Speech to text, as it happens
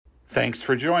Thanks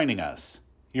for joining us.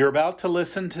 You're about to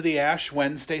listen to the Ash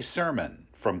Wednesday sermon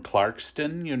from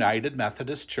Clarkston United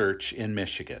Methodist Church in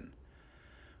Michigan.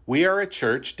 We are a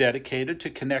church dedicated to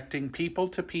connecting people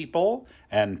to people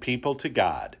and people to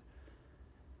God.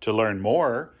 To learn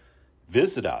more,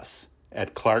 visit us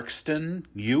at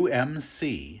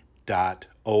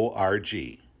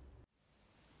clarkstonumc.org.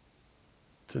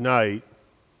 Tonight,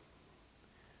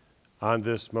 on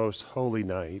this most holy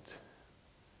night,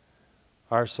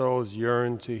 our souls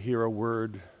yearn to hear a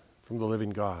word from the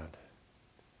living God.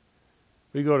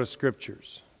 We go to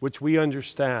Scriptures, which we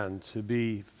understand to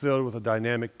be filled with the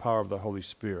dynamic power of the Holy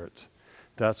Spirit.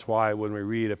 That's why when we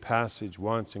read a passage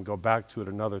once and go back to it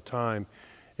another time,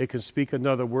 it can speak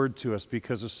another word to us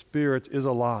because the Spirit is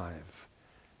alive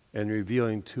and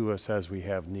revealing to us as we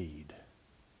have need.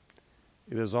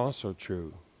 It is also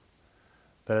true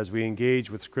that as we engage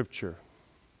with Scripture,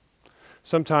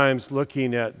 sometimes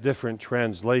looking at different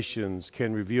translations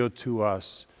can reveal to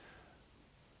us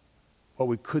what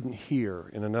we couldn't hear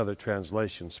in another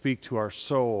translation, speak to our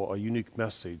soul a unique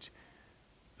message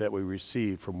that we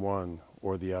receive from one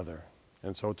or the other.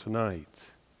 And so tonight,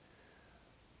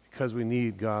 because we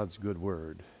need God's good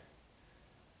word,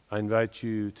 I invite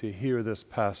you to hear this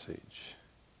passage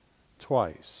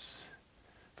twice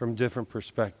from different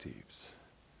perspectives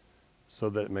so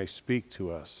that it may speak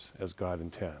to us as God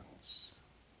intends.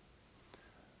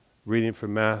 Reading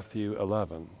from Matthew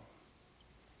 11,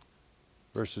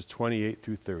 verses 28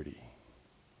 through 30.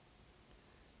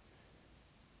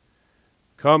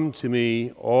 Come to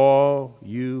me, all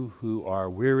you who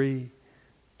are weary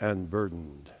and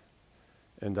burdened,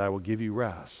 and I will give you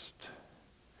rest.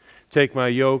 Take my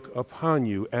yoke upon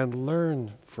you and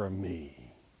learn from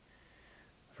me,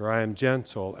 for I am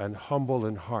gentle and humble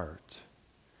in heart,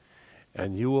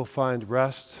 and you will find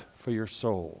rest for your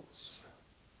souls.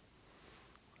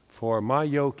 For my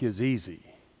yoke is easy,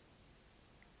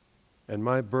 and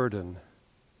my burden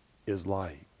is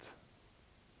light.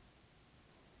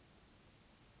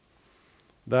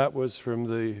 That was from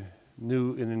the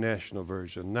New International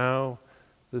Version. Now,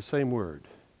 the same word,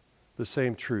 the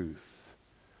same truth,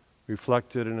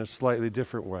 reflected in a slightly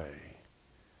different way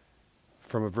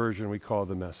from a version we call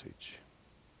the Message.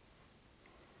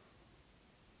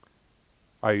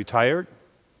 Are you tired?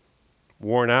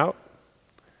 Worn out?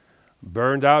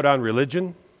 Burned out on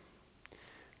religion?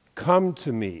 Come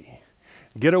to me,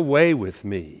 get away with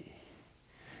me,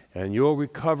 and you'll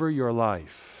recover your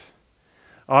life.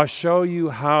 I'll show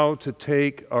you how to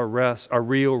take a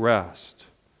real rest.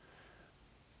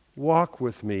 Walk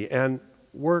with me and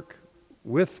work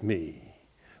with me.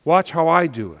 Watch how I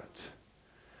do it.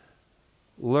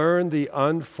 Learn the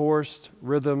unforced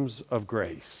rhythms of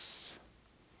grace.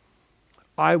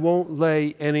 I won't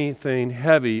lay anything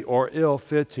heavy or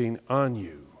ill-fitting on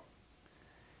you.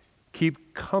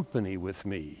 Keep company with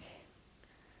me,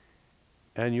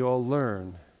 and you'll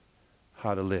learn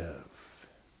how to live.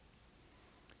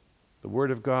 The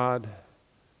Word of God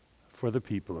for the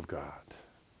people of God.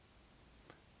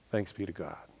 Thanks be to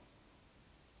God.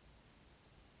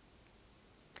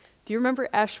 Do you remember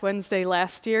Ash Wednesday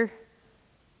last year?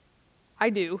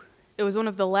 I do. It was one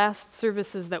of the last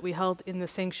services that we held in the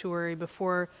sanctuary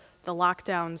before the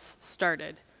lockdowns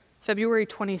started. February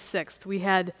 26th. We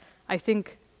had, I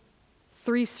think,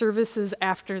 3 services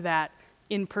after that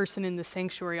in person in the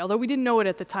sanctuary, although we didn't know it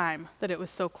at the time, that it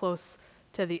was so close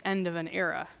to the end of an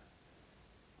era.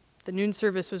 The noon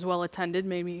service was well attended.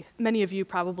 Maybe many of you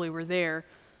probably were there.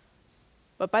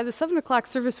 But by the 7 o'clock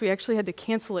service, we actually had to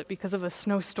cancel it because of a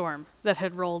snowstorm that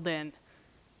had rolled in.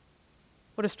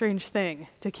 What a strange thing,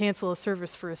 to cancel a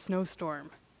service for a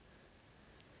snowstorm.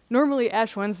 Normally,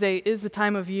 Ash Wednesday is the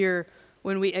time of year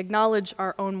when we acknowledge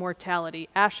our own mortality,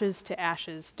 ashes to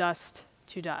ashes, dust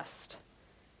to dust.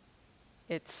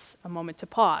 It's a moment to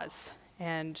pause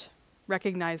and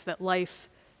recognize that life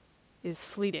is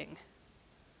fleeting.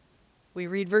 We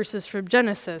read verses from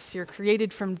Genesis, you're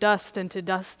created from dust, and to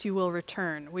dust you will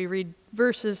return. We read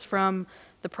verses from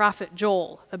the prophet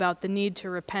Joel about the need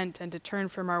to repent and to turn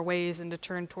from our ways and to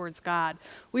turn towards God.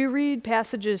 We read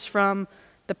passages from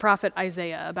the prophet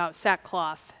Isaiah about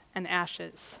sackcloth and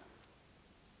ashes.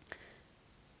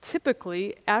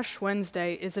 Typically, Ash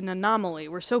Wednesday is an anomaly.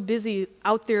 We're so busy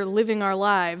out there living our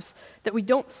lives that we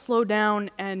don't slow down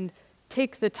and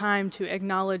take the time to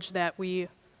acknowledge that we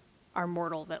are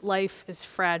mortal, that life is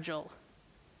fragile,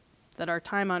 that our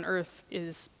time on earth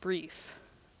is brief.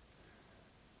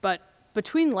 But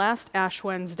between last Ash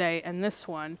Wednesday and this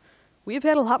one, we've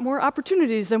had a lot more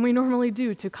opportunities than we normally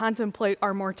do to contemplate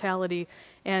our mortality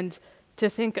and to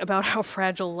think about how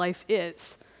fragile life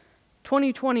is.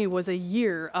 2020 was a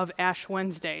year of Ash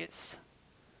Wednesdays.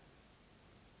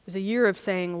 was a year of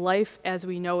saying life as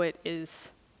we know it is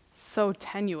so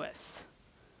tenuous.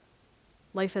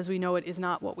 Life as we know it is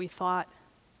not what we thought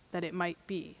that it might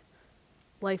be.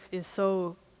 Life is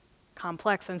so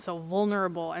complex and so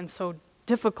vulnerable and so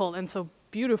difficult and so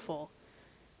beautiful.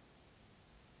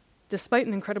 Despite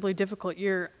an incredibly difficult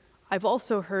year, I've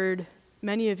also heard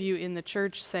many of you in the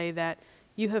church say that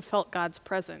you have felt God's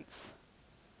presence.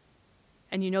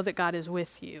 And you know that God is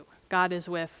with you. God is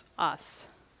with us.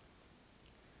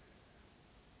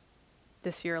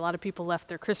 This year, a lot of people left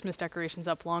their Christmas decorations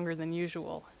up longer than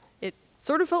usual. It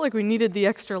sort of felt like we needed the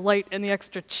extra light and the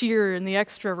extra cheer and the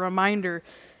extra reminder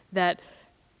that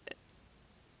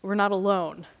we're not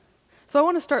alone. So I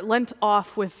want to start Lent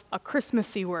off with a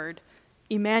Christmassy word,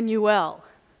 Emmanuel,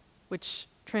 which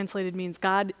translated means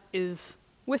God is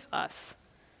with us.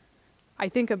 I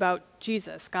think about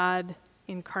Jesus, God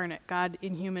incarnate, God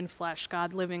in human flesh,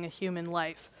 God living a human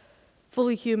life,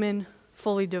 fully human,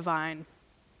 fully divine.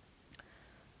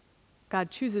 God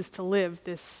chooses to live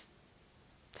this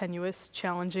tenuous,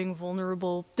 challenging,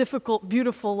 vulnerable, difficult,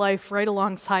 beautiful life right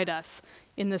alongside us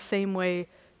in the same way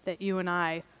that you and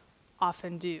I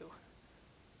often do.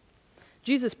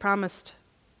 Jesus promised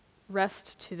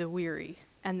rest to the weary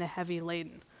and the heavy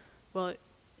laden. Well,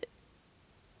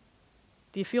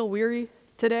 do you feel weary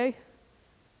today?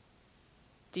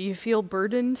 Do you feel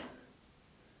burdened?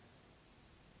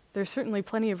 There's certainly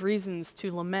plenty of reasons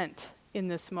to lament in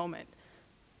this moment.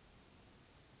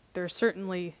 There are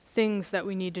certainly things that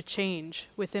we need to change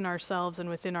within ourselves and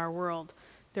within our world.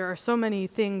 There are so many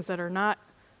things that are not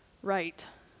right.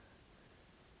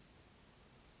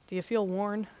 Do you feel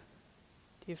worn?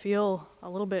 Do you feel a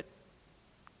little bit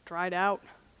dried out?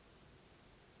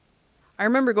 I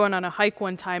remember going on a hike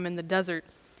one time in the desert,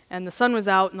 and the sun was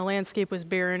out and the landscape was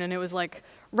barren, and it was like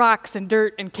rocks and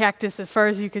dirt and cactus as far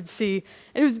as you could see.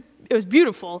 It was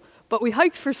beautiful, but we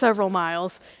hiked for several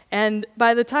miles, and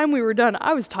by the time we were done,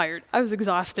 I was tired. I was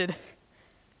exhausted.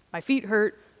 My feet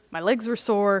hurt, my legs were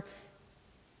sore,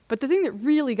 but the thing that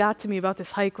really got to me about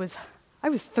this hike was I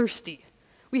was thirsty.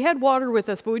 We had water with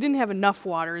us, but we didn't have enough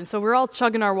water, and so we were all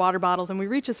chugging our water bottles, and we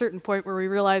reached a certain point where we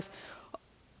realized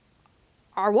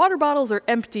our water bottles are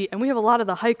empty, and we have a lot of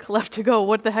the hike left to go.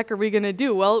 What the heck are we going to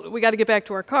do? Well, we got to get back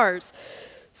to our cars.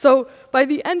 So by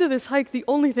the end of this hike, the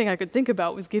only thing I could think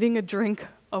about was getting a drink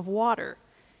of water.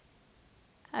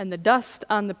 And the dust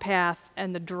on the path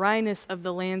and the dryness of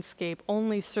the landscape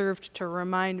only served to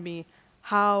remind me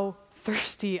how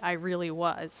thirsty I really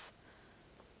was.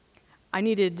 I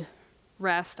needed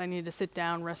rest. I needed to sit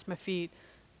down, rest my feet,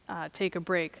 take a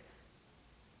break.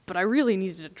 But I really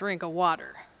needed a drink of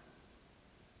water.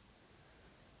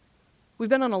 We've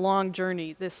been on a long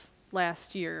journey this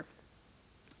last year,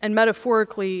 and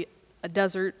metaphorically, a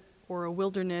desert or a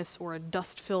wilderness or a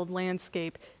dust-filled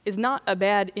landscape is not a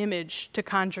bad image to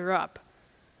conjure up.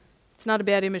 It's not a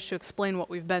bad image to explain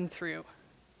what we've been through.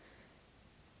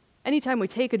 Anytime we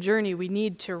take a journey, we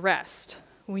need to rest.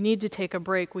 We need to take a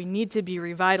break. We need to be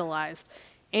revitalized.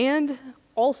 And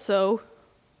also,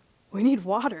 we need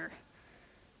water.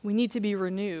 We need to be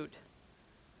renewed.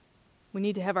 We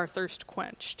need to have our thirst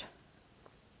quenched.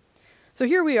 So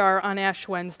here we are on Ash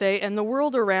Wednesday, and the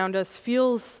world around us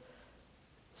feels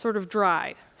sort of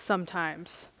dry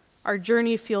sometimes. Our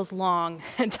journey feels long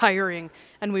and tiring,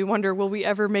 and we wonder, will we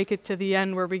ever make it to the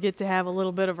end where we get to have a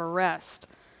little bit of a rest?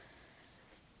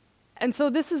 And so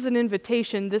this is an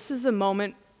invitation. This is a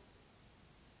moment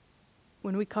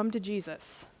when we come to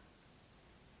Jesus,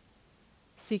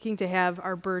 seeking to have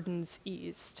our burdens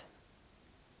eased,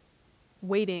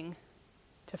 waiting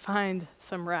to find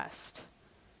some rest.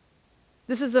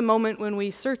 This is a moment when we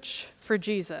search for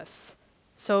Jesus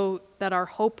so that our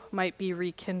hope might be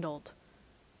rekindled,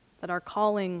 that our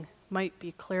calling might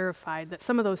be clarified, that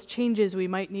some of those changes we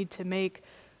might need to make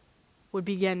would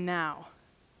begin now.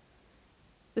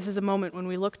 This is a moment when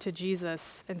we look to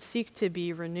Jesus and seek to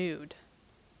be renewed,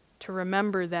 to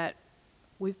remember that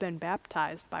we've been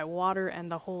baptized by water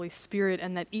and the Holy Spirit,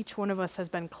 and that each one of us has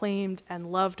been claimed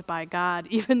and loved by God,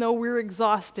 even though we're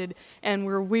exhausted and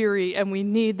we're weary and we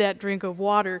need that drink of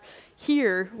water.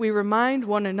 Here, we remind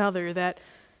one another that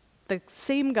the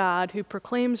same God who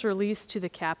proclaims release to the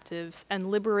captives and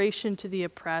liberation to the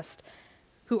oppressed,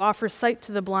 who offers sight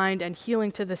to the blind and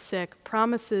healing to the sick,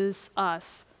 promises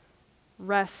us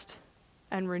rest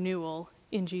and renewal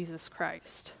in Jesus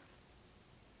Christ.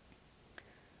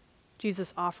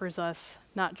 Jesus offers us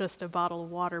not just a bottle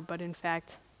of water, but in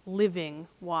fact, living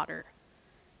water.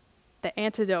 The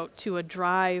antidote to a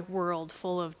dry world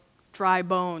full of dry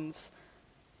bones,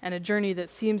 and a journey that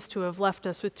seems to have left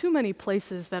us with too many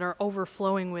places that are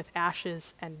overflowing with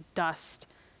ashes and dust.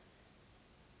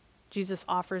 Jesus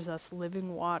offers us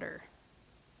living water,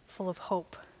 full of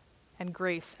hope and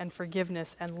grace and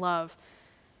forgiveness and love.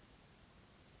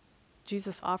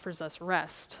 Jesus offers us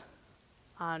rest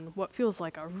on what feels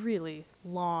like a really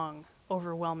long,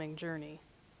 overwhelming journey.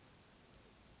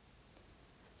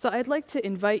 So I'd like to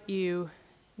invite you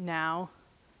now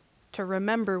to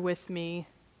remember with me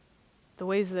the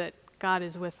ways that God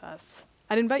is with us.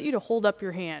 I'd invite you to hold up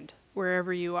your hand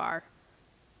wherever you are.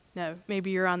 Now,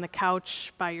 maybe you're on the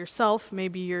couch by yourself.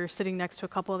 Maybe you're sitting next to a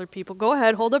couple other people. Go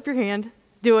ahead, hold up your hand.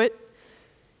 Do it.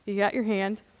 You got your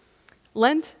hand.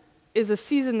 Lent is a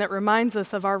season that reminds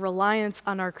us of our reliance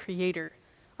on our Creator,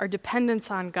 our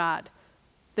dependence on God,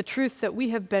 the truth that we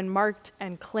have been marked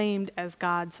and claimed as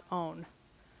God's own.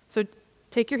 So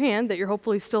take your hand that you're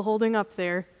hopefully still holding up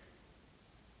there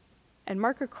and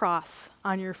mark a cross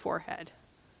on your forehead.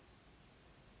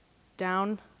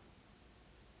 Down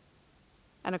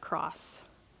and a cross.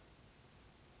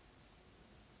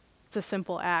 It's a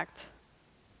simple act,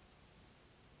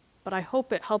 but I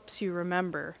hope it helps you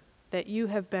remember that you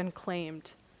have been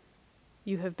claimed,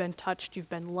 you have been touched, you've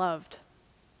been loved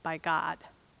by God.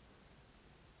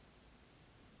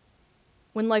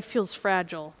 When life feels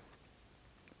fragile,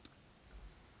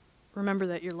 remember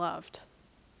that you're loved.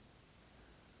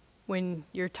 When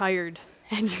you're tired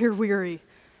and you're weary,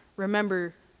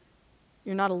 remember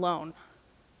you're not alone.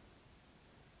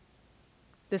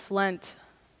 This Lent,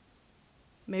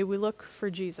 may we look for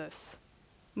Jesus.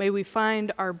 May we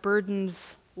find our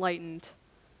burdens lightened.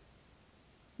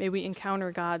 May we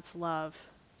encounter God's love,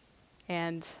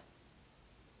 and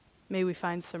may we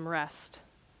find some rest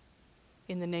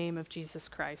in the name of Jesus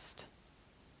Christ.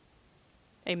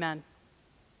 Amen.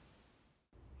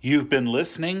 You've been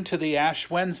listening to the Ash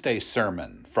Wednesday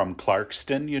sermon from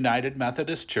Clarkston United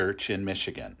Methodist Church in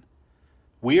Michigan.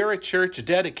 We are a church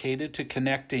dedicated to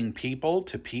connecting people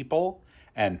to people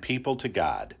and people to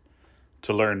God.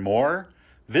 To learn more,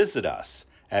 visit us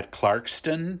at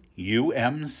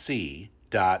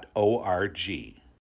clarkstonumc.org.